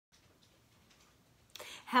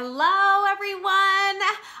Hello everyone!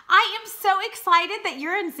 I am so excited that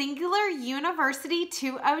you're in Singular University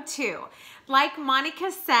 202. Like Monica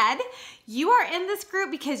said, you are in this group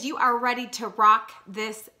because you are ready to rock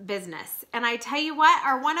this business. And I tell you what,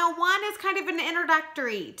 our 101 is kind of an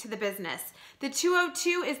introductory to the business. The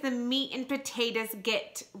 202 is the meat and potatoes.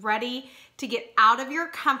 Get ready to get out of your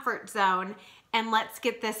comfort zone and let's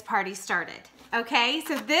get this party started. Okay,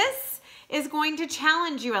 so this is going to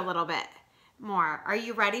challenge you a little bit more. Are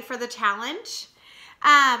you ready for the challenge?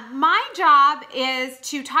 My job is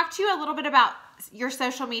to talk to you a little bit about your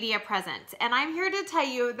social media presence. And I'm here to tell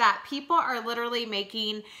you that people are literally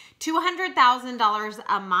making $200,000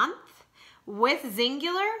 a month with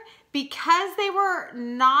Zingular because they were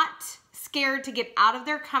not scared to get out of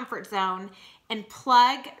their comfort zone and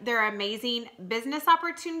plug their amazing business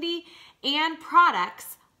opportunity and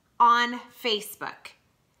products on Facebook.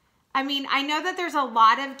 I mean, I know that there's a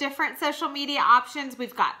lot of different social media options.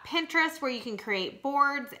 We've got Pinterest where you can create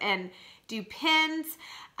boards and do pins,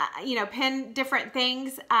 pin different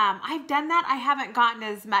things. I've done that. I haven't gotten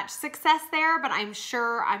as much success there, but I'm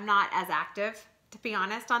sure I'm not as active, to be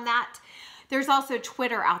honest, on that. There's also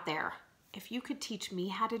Twitter out there. If you could teach me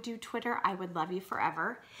how to do Twitter, I would love you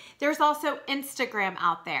forever. There's also Instagram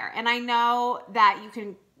out there, and I know that you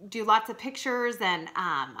can do lots of pictures, and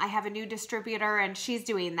I have a new distributor and she's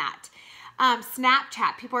doing that.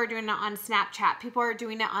 Snapchat, people are doing it on Snapchat. People are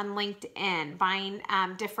doing it on LinkedIn, buying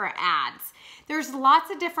different ads. There's lots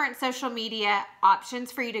of different social media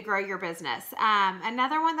options for you to grow your business.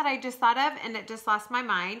 Another one that I just thought of, and it just lost my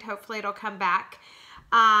mind. Hopefully it'll come back.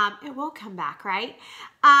 It will come back, right?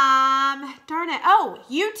 Darn it. Oh,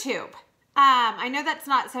 YouTube. I know that's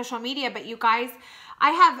not social media, but you guys, I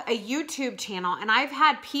have a YouTube channel and I've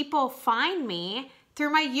had people find me through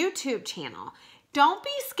my YouTube channel. Don't be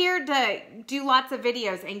scared to do lots of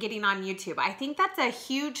videos and getting on YouTube. I think that's a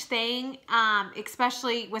huge thing,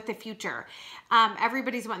 especially with the future.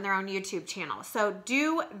 Everybody's wanting their own YouTube channel. So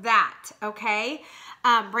do that, okay?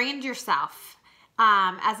 Brand yourself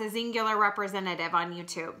as a Zingular representative on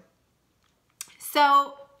YouTube.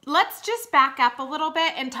 So let's just back up a little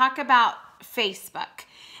bit and talk about Facebook.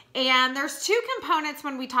 And there's two components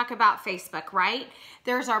when we talk about Facebook, right?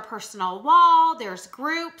 There's our personal wall, there's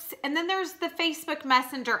groups, and then there's the Facebook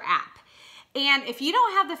Messenger app. And if you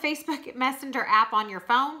don't have the Facebook Messenger app on your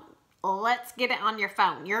phone, let's get it on your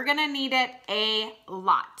phone. You're gonna need it a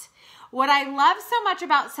lot. What I love so much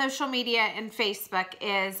about social media and Facebook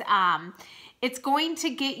is it's going to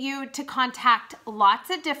get you to contact lots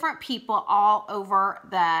of different people all over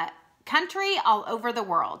the country, all over the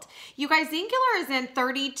world. You guys, Zingular is in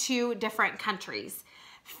 32 different countries.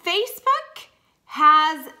 Facebook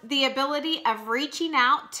has the ability of reaching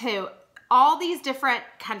out to all these different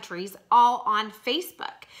countries all on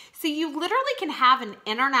Facebook. So you literally can have an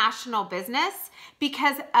international business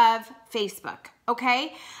because of Facebook,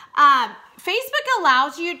 okay? Facebook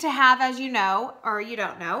allows you to have, as you know, or you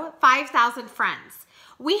don't know, 5,000 friends.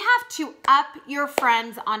 We have to up your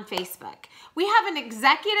friends on Facebook. We have an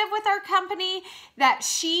executive with our company that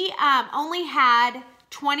she only had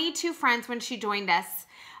 22 friends when she joined us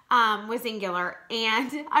with Zingular.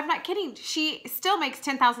 And I'm not kidding, she still makes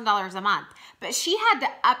 $10,000 a month, but she had to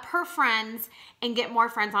up her friends and get more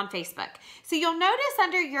friends on Facebook. So you'll notice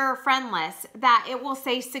under your friend list that it will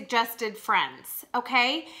say suggested friends,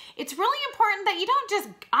 okay? It's really important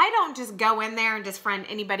that I don't just go in there and just friend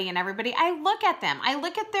anybody and everybody. I look at them. I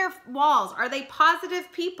look at their walls. Are they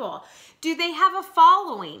positive people? Do they have a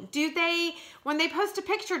following? When they post a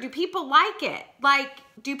picture, do people like it?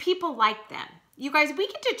 Do people like them? You guys, we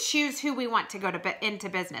get to choose who we want to go into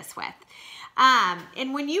business with.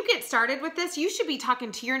 And when you get started with this, you should be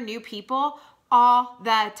talking to your new people all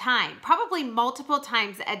the time, probably multiple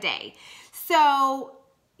times a day. So,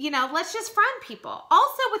 let's just friend people.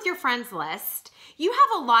 Also with your friends list, you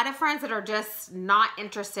have a lot of friends that are just not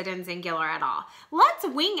interested in Zingular at all. Let's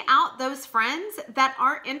wing out those friends that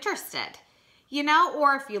aren't interested.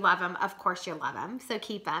 Or if you love them, of course you love them, so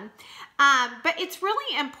keep them. But it's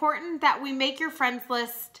really important that we make your friends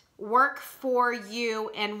list work for you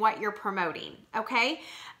and what you're promoting, okay?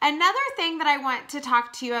 Another thing that I want to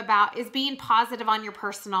talk to you about is being positive on your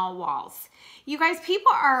personal walls. You guys,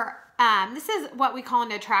 people are, this is what we call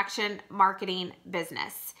an attraction marketing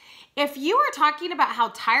business. If you are talking about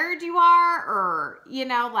how tired you are or,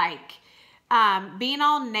 being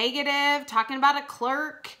all negative, talking about a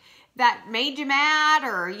clerk that made you mad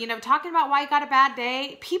or, talking about why you got a bad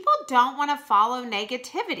day, people don't want to follow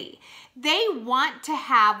negativity. They want to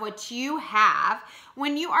have what you have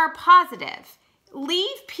when you are positive.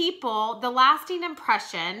 leave people the lasting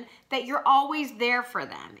impression that you're always there for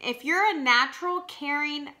them. If you're a natural,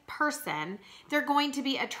 caring person, they're going to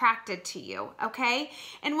be attracted to you, okay?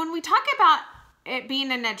 And when we talk about it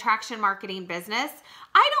being an attraction marketing business,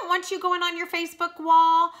 I don't want you going on your Facebook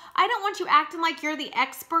wall. I don't want you acting like you're the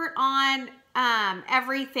expert on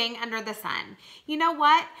everything under the sun. You know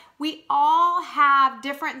what? We all have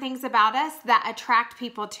different things about us that attract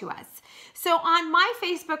people to us. So on my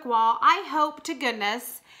Facebook wall, I hope to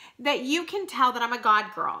goodness that you can tell that I'm a God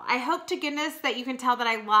girl. I hope to goodness that you can tell that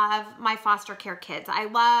I love my foster care kids. I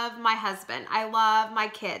love my husband. I love my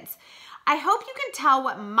kids. I hope you can tell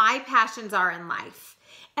what my passions are in life.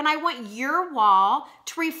 And I want your wall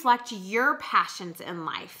to reflect your passions in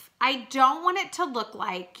life. I don't want it to look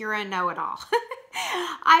like you're a know-it-all.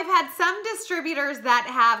 I've had some distributors that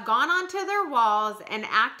have gone onto their walls and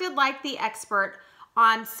acted like the expert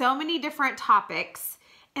on so many different topics,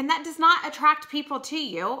 and that does not attract people to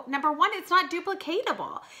you. Number one, it's not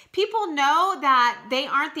duplicatable. People know that they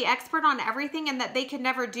aren't the expert on everything and that they can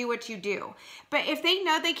never do what you do. But if they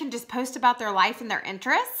know they can just post about their life and their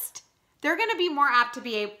interest, they're going to be more apt to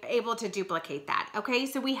be able to duplicate that, okay?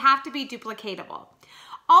 So we have to be duplicatable.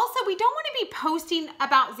 Also, we don't want to be posting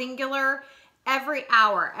about Zingular every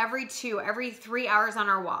hour, every 2, every 3 hours on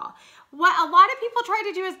our wall. What a lot of people try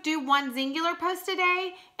to do is do one Zingular post a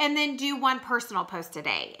day and then do one personal post a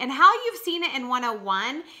day. And how you've seen it in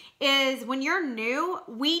 101 is when you're new,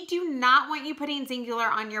 we do not want you putting Zingular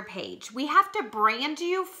on your page. We have to brand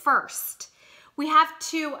you first. We have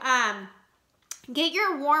to get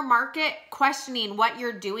your warm market questioning what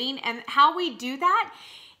you're doing, and how we do that.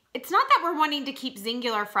 It's not that we're wanting to keep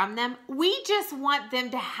Zingular from them. We just want them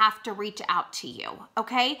to have to reach out to you,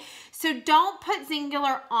 okay? So don't put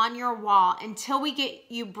Zingular on your wall until we get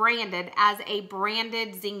you branded as a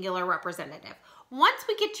branded Zingular representative. Once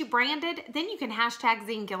we get you branded, then you can hashtag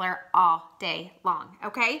Zingular all day long,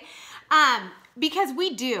 okay? Because we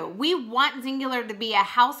want Zingular to be a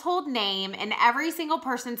household name in every single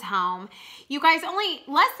person's home. You guys, only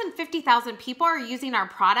less than 50,000 people are using our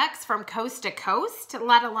products from coast to coast,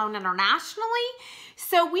 let alone internationally.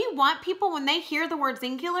 So we want people, when they hear the word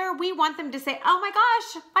Zingular, we want them to say, oh my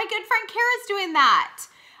gosh, my good friend Kara's doing that.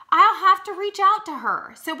 I'll have to reach out to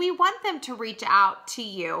her. So we want them to reach out to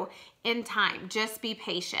you in time. Just be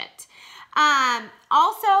patient.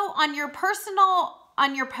 Also, on your post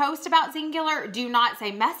about Zingular, do not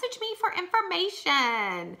say, message me for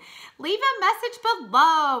information. Leave a message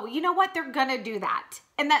below. You know what? They're going to do that.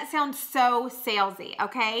 And that sounds so salesy,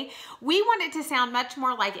 okay? We want it to sound much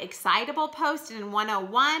more like excitable post. In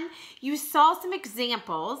 101, you saw some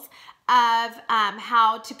examples of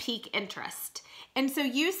how to pique interest. And so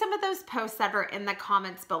use some of those posts that are in the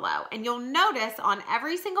comments below. And you'll notice on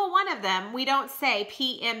every single one of them, we don't say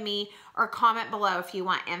PM me or comment below if you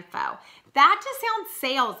want info. That just sounds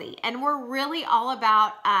salesy. And we're really all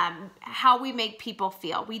about how we make people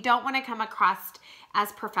feel. We don't want to come across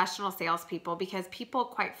as professional salespeople, because people,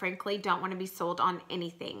 quite frankly, don't want to be sold on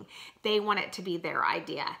anything. They want it to be their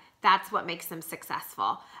idea. That's what makes them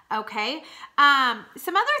successful, okay?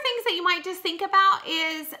 Some other things that you might just think about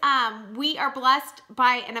is we are blessed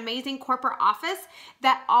by an amazing corporate office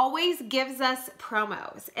that always gives us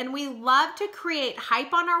promos. And we love to create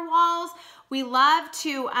hype on our walls. We love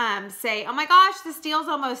to say, oh my gosh, this deal's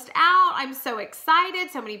almost out. I'm so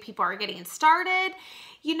excited. So many people are getting started.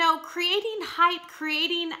 You know, creating hype,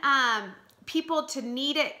 creating people to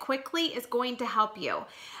need it quickly is going to help you.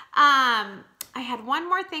 I had one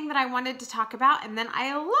more thing that I wanted to talk about, and then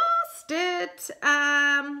I lost it.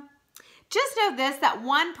 Just know this, that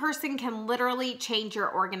one person can literally change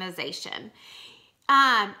your organization.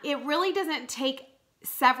 It really doesn't take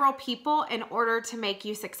several people in order to make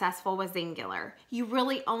you successful with Zingular. You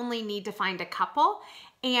really only need to find a couple,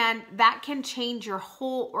 and that can change your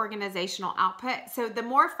whole organizational output. So the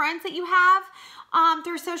more friends that you have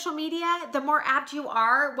through social media, the more apt you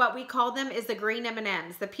are. What we call them is the green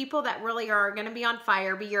M&Ms, the people that really are going to be on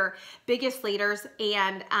fire, be your biggest leaders,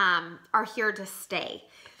 and are here to stay.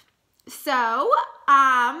 So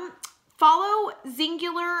follow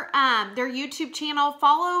Zingular, their YouTube channel,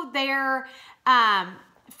 follow their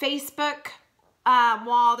Facebook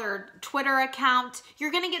wall, their Twitter account.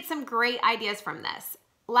 You're going to get some great ideas from this.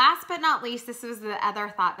 Last but not least, this was the other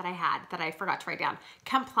thought that I had that I forgot to write down.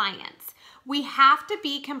 Compliance. We have to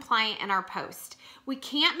be compliant in our post. We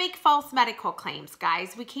can't make false medical claims,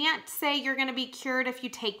 guys. We can't say you're going to be cured if you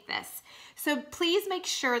take this. So please make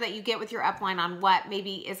sure that you get with your upline on what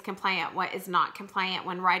maybe is compliant, what is not compliant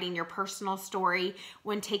when writing your personal story,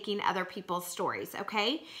 when taking other people's stories,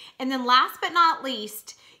 okay? And then last but not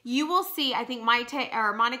least, you will see, I think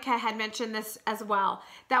Monica had mentioned this as well,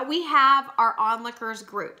 that we have our onlookers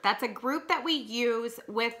group. That's a group that we use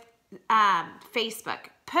with Facebook.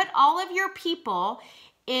 Put all of your people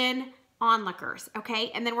in onlookers,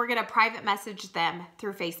 okay? And then we're gonna private message them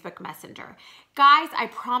through Facebook Messenger. Guys, I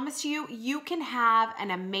promise you, you can have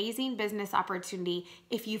an amazing business opportunity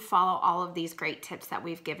if you follow all of these great tips that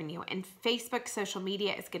we've given you. And Facebook social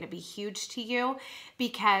media is gonna be huge to you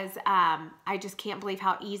because I just can't believe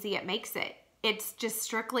how easy it makes it. It's just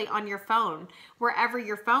strictly on your phone. Wherever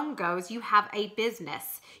your phone goes, you have a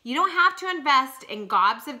business. You don't have to invest in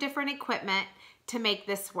gobs of different equipment to make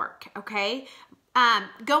this work, okay?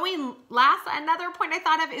 Another point I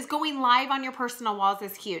thought of is going live on your personal walls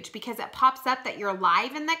is huge because it pops up that you're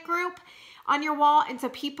live in that group on your wall, and so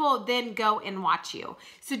people then go and watch you.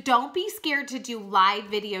 So don't be scared to do live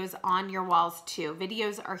videos on your walls too.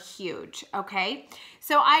 Videos are huge, okay?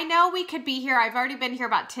 So I know we could be here. I've already been here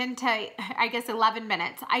about 10 to, I guess, 11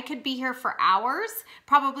 minutes. I could be here for hours,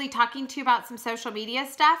 probably talking to you about some social media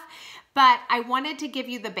stuff, but I wanted to give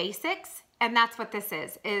you the basics. And that's what this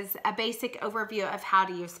is a basic overview of how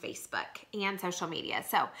to use Facebook and social media.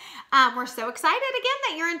 So we're so excited again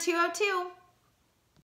that you're in 202.